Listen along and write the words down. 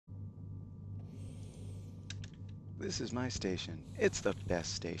This is my station. It's the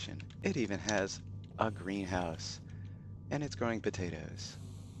best station. It even has a greenhouse, and it's growing potatoes.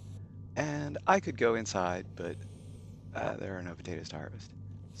 And I could go inside, but there are no potatoes to harvest.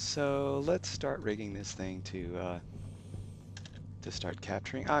 So let's start rigging this thing to start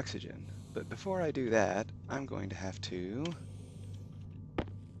capturing oxygen. But before I do that, I'm going to have to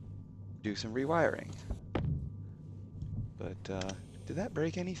do some rewiring. But did that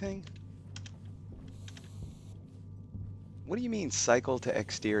break anything? What do you mean cycle to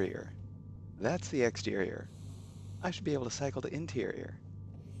exterior? That's the exterior. I should be able to cycle to interior.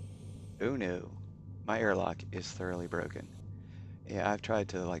 Oh no, my airlock is thoroughly broken. Yeah, I've tried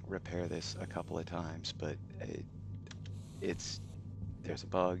to like repair this a couple of times, but it's there's a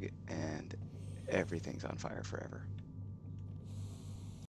bug and everything's on fire forever.